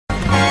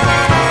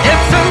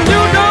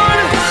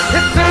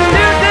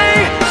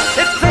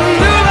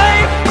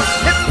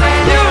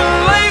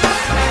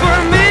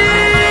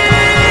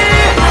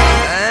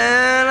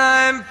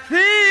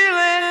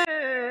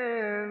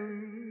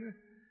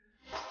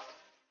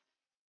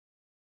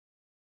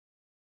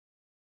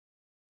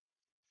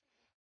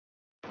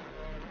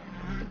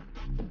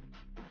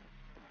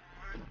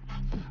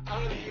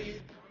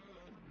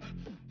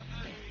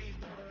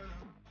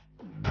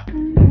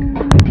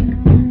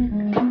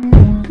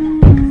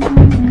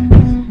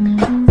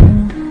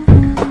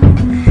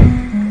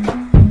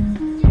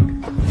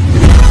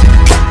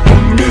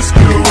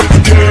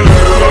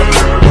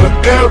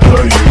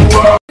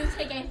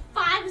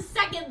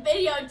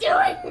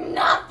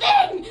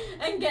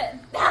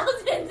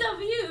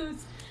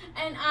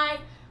and I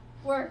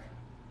work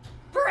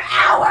for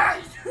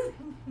hours.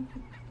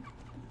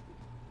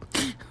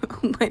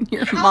 When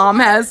your mom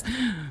has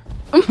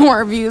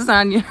more views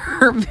on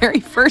her very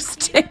first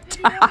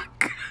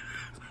TikTok.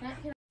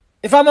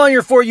 If I'm on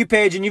your For You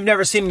page and you've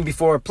never seen me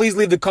before, please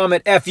leave the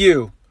comment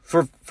FU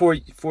for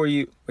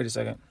you. Wait a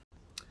second.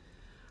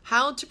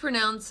 How to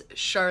pronounce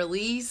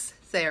Charlize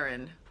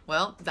Theron?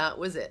 Well, that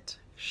was it.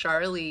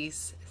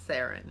 Charlize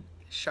Theron.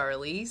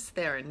 Charlize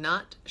Theron.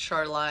 Not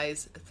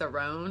Charlize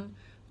Theron,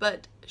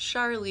 but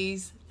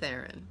Charlize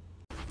Theron.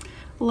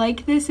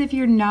 Like this if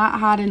you're not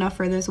hot enough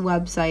for this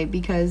website,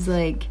 because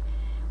like,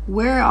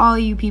 where are all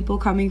you people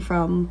coming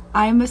from?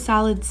 I'm a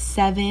solid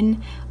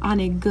 7 on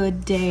a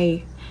good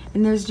day,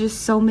 and there's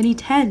just so many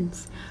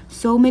 10s.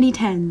 So many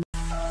 10s.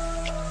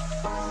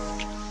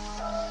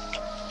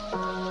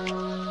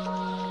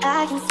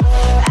 I can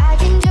swear, I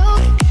can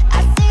joke,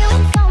 I say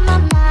what's on my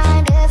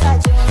mind. If I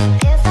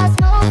drink, if I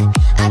smoke,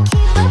 I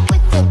keep up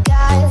with the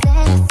guys,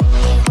 and you see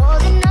me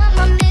holding up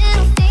my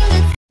middle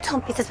finger.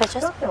 Don't be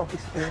suspicious. Don't be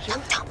suspicious.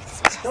 Don't be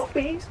suspicious. Don't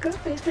be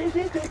suspicious.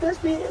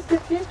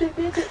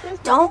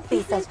 Don't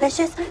be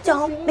suspicious.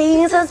 Don't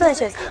be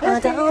suspicious.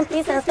 Don't be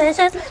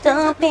suspicious.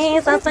 Don't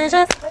be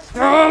suspicious.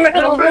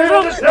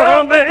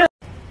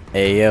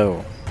 Hey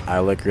yo, I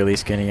look really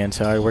skinny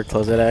until I wear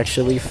clothes that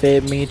actually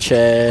fit me.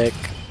 Check.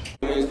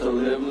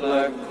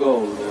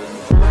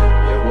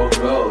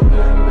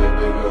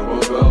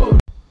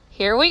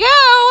 Here we go.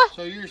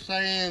 So you're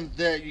saying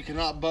that you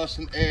cannot bust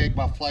an egg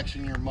by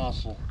flexing your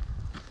muscle?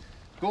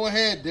 Go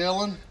ahead,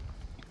 Dylan.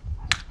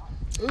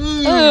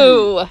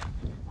 Ooh. I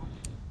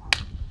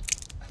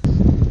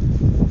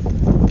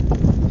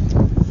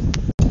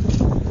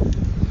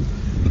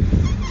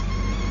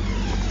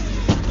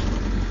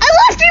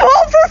left you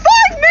home for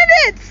 5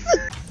 minutes!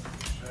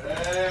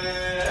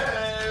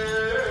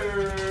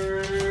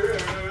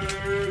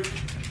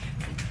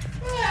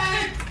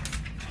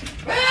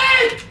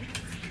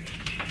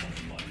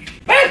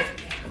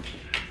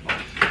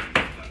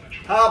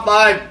 Hi,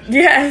 bud.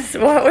 Yes,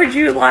 what would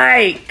you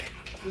like?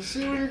 You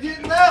see what you're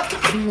getting up?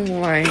 Oh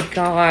my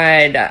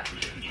god.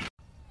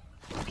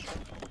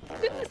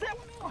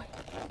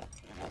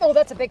 Oh,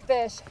 that's a big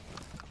fish.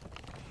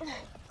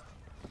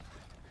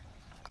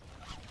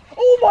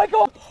 Oh my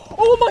god!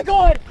 Oh my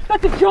god!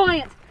 That's a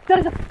giant! That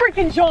is a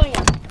freaking giant!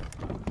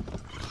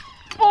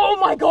 Oh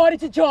my god,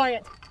 it's a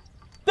giant!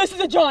 This is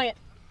a giant!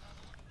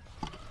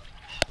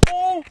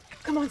 Oh,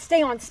 come on,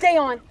 stay on, stay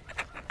on!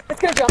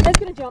 It's gonna jump, it's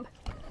gonna jump.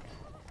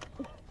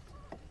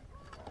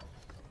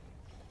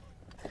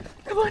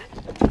 Come on!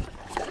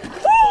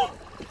 Oh!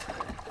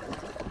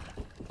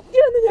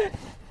 Get in the net!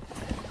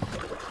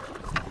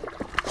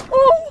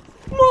 Oh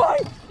my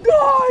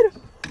god!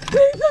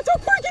 That's a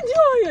freaking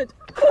giant!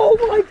 Oh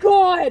my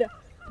god!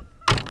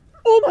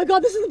 Oh my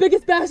god, this is the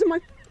biggest bass in my...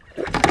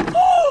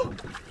 Oh!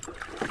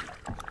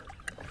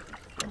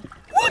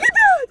 Look at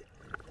that!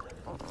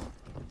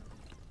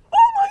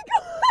 Oh my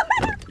god!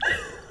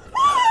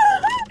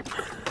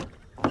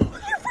 Are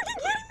you freaking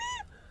kidding me?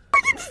 I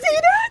can see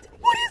that?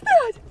 What is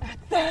that?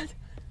 That's that.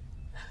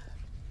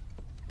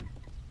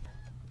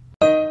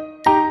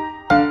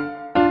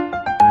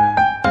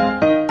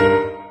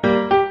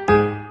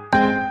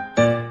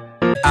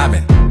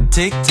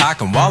 Tik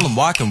Tok and while I'm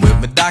walking with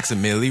my docs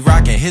and Millie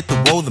rockin', hit the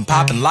roll and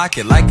pop and lock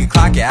it like a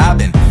clock. Yeah, I've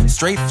been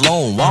straight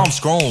flowing while I'm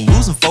scrolling,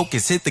 losing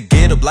focus, hit the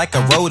get up like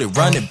I wrote it,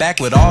 run it back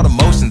with all the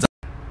motions.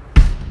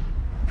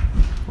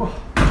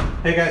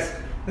 Hey guys,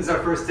 this is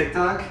our first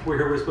TikTok.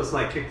 We're supposed to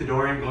like kick the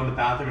door in, go in the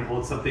bathroom and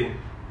hold something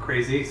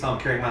crazy. So I'm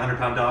carrying my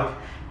 100-pound dog.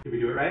 Did we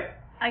do it right?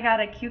 I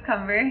got a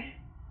cucumber.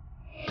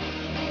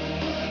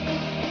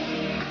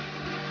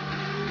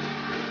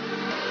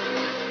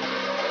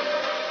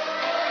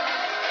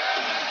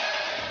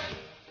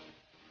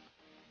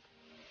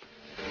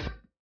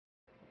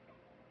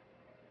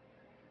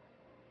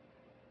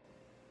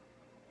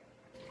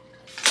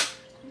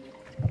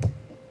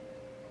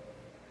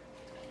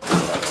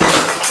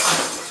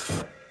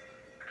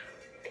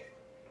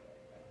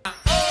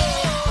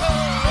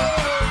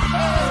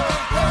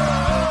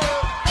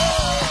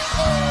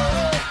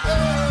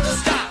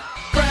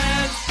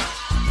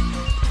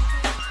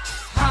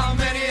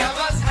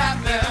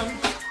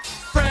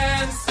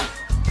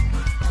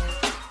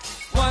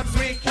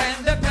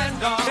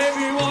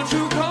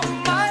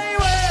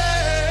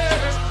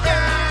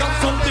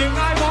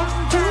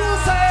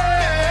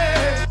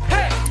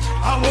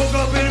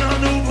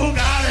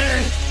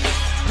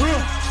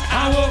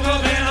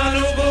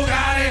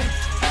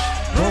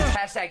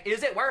 Hashtag,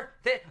 is it worth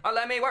it? Or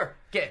let me work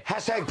it.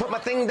 Hashtag, put my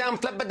thing down,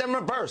 flip it, then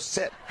reverse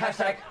it.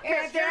 Hashtag,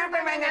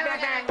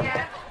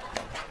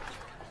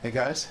 Hey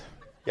guys.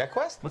 yeah,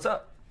 Quest? What's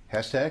up?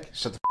 Hashtag,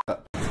 shut the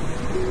up.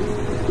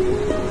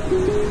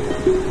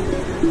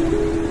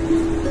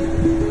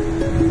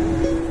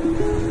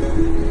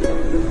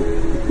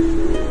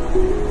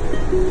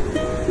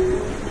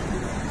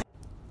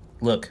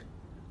 Look,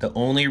 the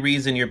only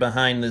reason you're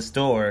behind this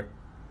door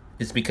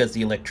is because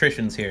the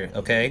electrician's here,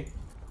 okay?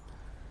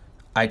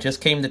 I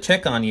just came to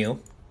check on you.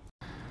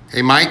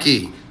 Hey,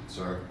 Mikey.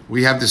 Sir.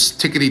 We have this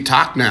tickety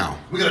talk now.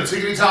 We got a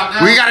tickety talk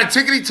now? We got a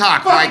tickety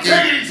talk, Fucking Mikey.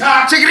 tickety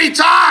talk! Tickety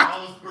talk!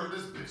 Oh, let's burn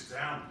this bitch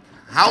down.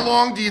 How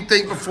long do you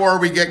think before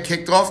we get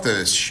kicked off to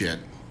this shit?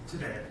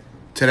 Today.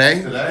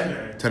 Today?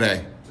 Today?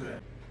 Today.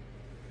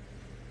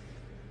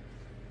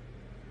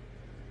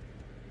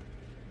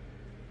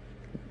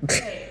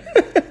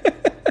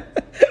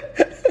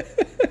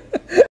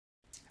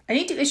 I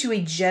need to issue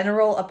a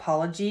general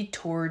apology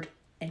toward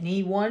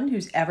anyone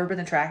who's ever been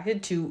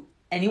attracted to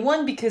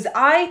anyone because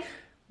I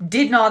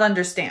did not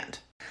understand.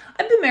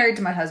 I've been married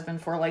to my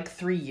husband for like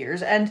 3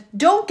 years, and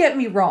don't get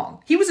me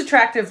wrong, he was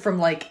attractive from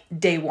like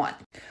day one.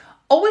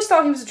 Always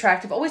thought he was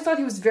attractive, always thought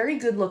he was very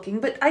good looking,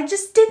 but I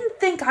just didn't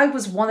think I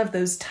was one of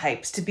those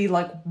types to be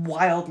like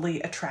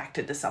wildly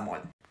attracted to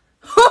someone.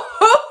 Ho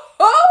ho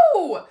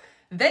ho!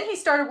 Then he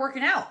started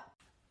working out.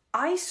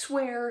 I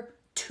swear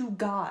to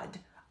God,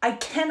 I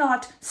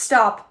cannot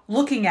stop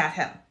looking at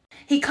him.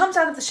 He comes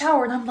out of the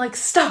shower and I'm like,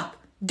 stop,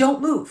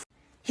 don't move.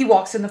 He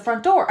walks in the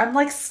front door. I'm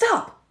like,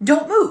 stop,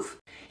 don't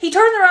move. He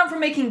turns around from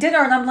making dinner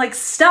and I'm like,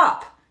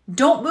 stop,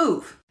 don't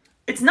move.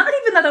 It's not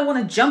even that I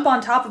want to jump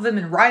on top of him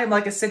and ride him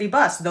like a city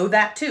bus, though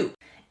that too.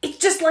 It's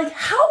just like,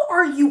 how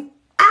are you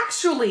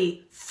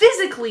actually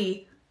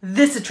physically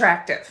this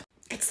attractive?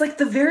 It's like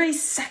the very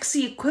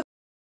sexy equivalent.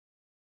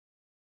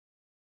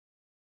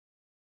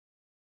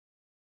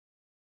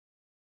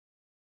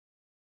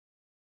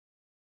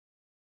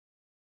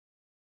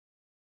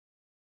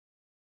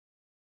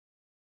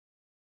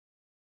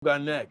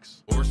 Got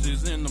next.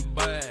 Horses in the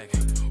bag.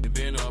 They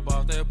been up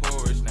off that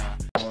porch now.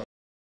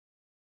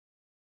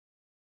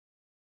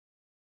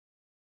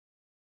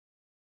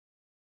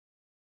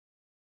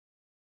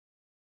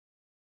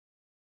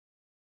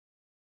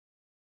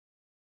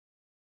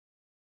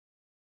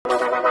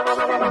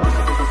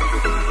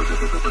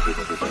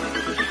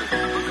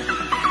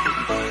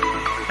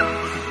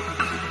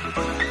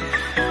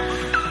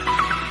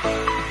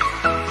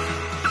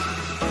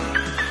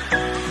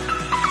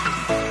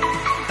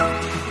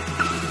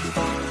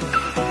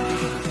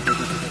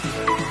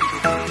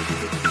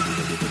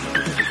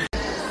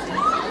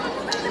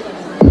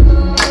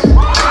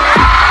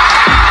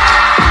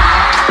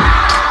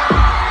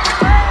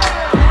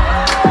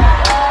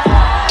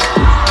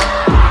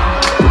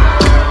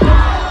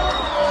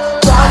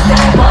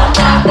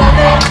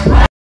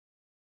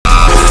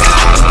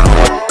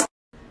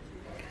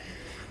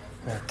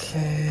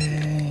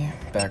 Okay,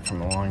 back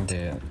from a long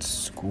day at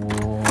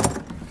school.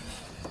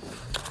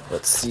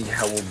 Let's see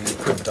how we'll be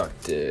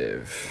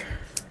productive.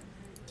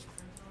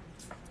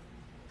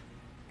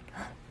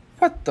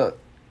 What the?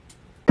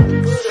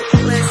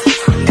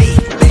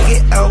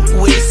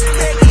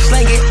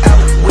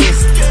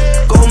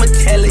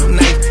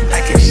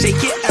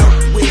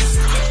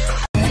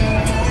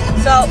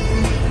 So,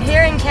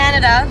 here in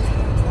Canada,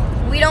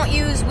 we don't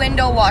use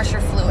window washer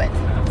fluid.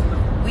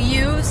 We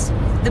use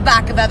the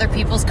back of other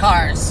people's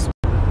cars.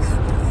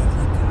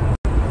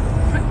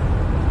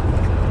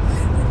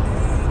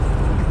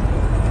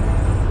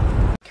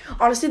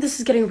 Honestly, this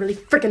is getting really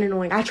freaking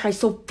annoying. I try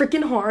so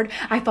freaking hard.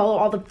 I follow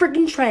all the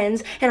freaking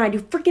trends, and I do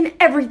freaking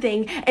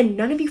everything, and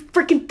none of you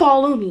freaking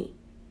follow me.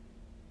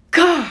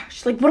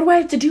 Gosh, like, what do I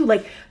have to do?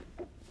 Like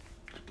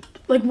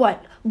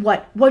what?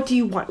 What do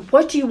you want?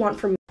 What do you want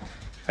from me?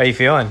 How you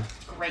feeling?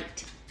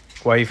 Great.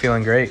 Why are you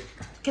feeling great?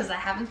 Because I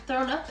haven't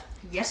thrown up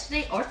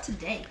yesterday or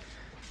today.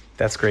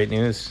 That's great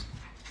news.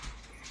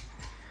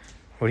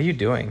 What are you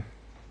doing?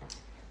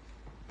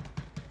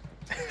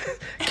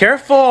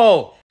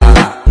 Careful!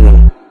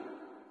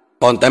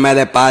 Pónteme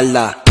de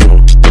espalda.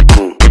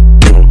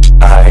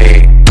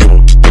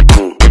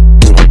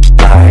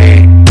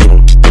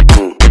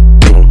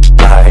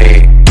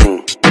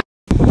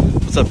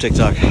 What's up,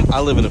 TikTok? I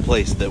live in a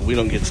place that we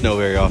don't get snow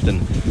very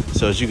often,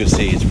 so as you can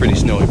see, it's pretty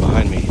snowy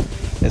behind me.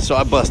 And so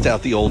I bust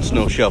out the old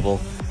snow shovel.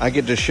 I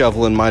get to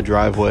shovel in my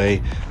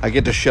driveway, I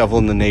get to shovel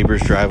in the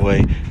neighbor's driveway,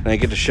 and I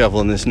get to shovel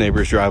in this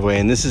neighbor's driveway.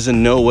 And this is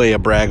in no way a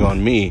brag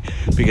on me,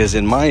 because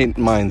in my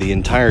mind, the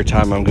entire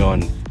time I'm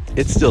going,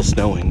 it's still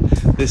snowing.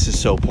 This is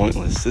so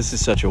pointless. This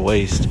is such a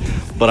waste.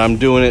 But I'm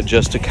doing it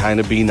just to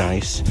kind of be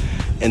nice.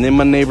 And then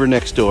my neighbor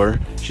next door,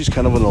 she's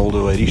kind of an older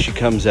lady. She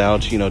comes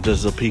out, you know,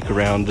 does a peek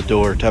around the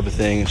door type of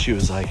thing. And she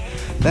was like,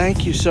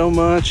 thank you so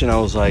much. And I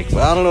was like,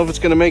 well, I don't know if it's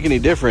going to make any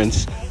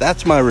difference.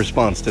 That's my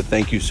response to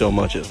thank you so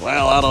much is,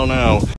 well, I don't know.